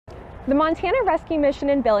The Montana Rescue Mission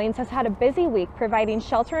in Billings has had a busy week providing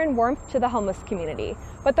shelter and warmth to the homeless community,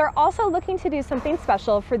 but they're also looking to do something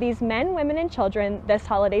special for these men, women, and children this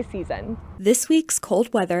holiday season. This week's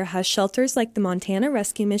cold weather has shelters like the Montana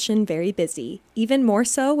Rescue Mission very busy, even more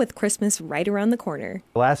so with Christmas right around the corner.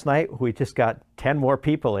 Last night we just got 10 more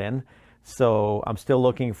people in, so I'm still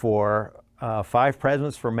looking for 5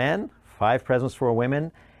 presents for men, 5 presents for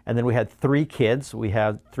women, and then we had 3 kids. We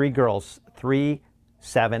have 3 girls, 3,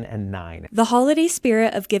 7, and 9. The holiday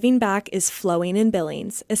spirit of giving back is flowing in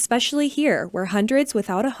Billings, especially here where hundreds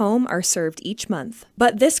without a home are served each month.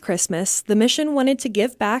 But this Christmas, the mission wanted to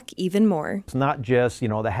give back even more. It's not just,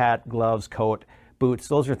 the hat, gloves, coat, boots.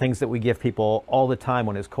 Those are things that we give people all the time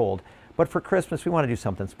when it's cold. But for Christmas, we want to do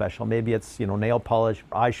something special. Maybe it's, nail polish,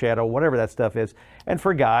 eyeshadow, whatever that stuff is. And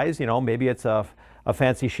for guys, maybe it's a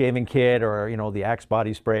fancy shaving kit or, the Axe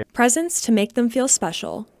body spray. Presents to make them feel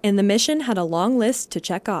special, and the mission had a long list to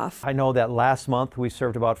check off. I know that last month we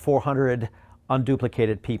served about 400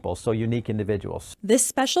 unduplicated people, so unique individuals. This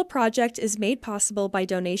special project is made possible by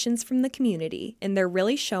donations from the community, and they're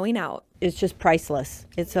really showing out. It's just priceless.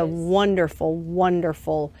 It's a wonderful,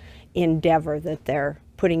 wonderful endeavor that they're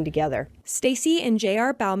putting together. Stacy and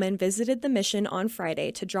J.R. Bauman visited the mission on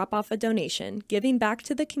Friday to drop off a donation, giving back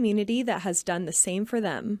to the community that has done the same for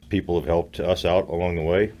them. People have helped us out along the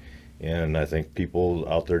way, and I think people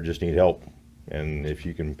out there just need help. And if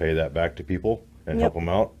you can pay that back to people and help them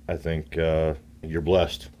out, I think you're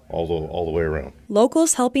blessed all the way around.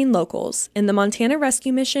 Locals helping locals, and the Montana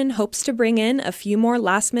Rescue Mission hopes to bring in a few more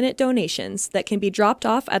last-minute donations that can be dropped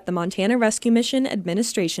off at the Montana Rescue Mission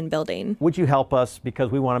Administration Building. Would you help us,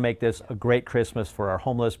 because we want to make this a great Christmas for our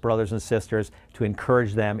homeless brothers and sisters, to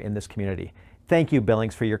encourage them in this community. Thank you,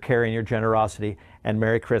 Billings, for your care and your generosity, and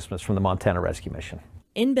Merry Christmas from the Montana Rescue Mission.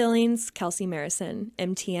 In Billings, Kelsey Marison,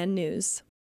 MTN News.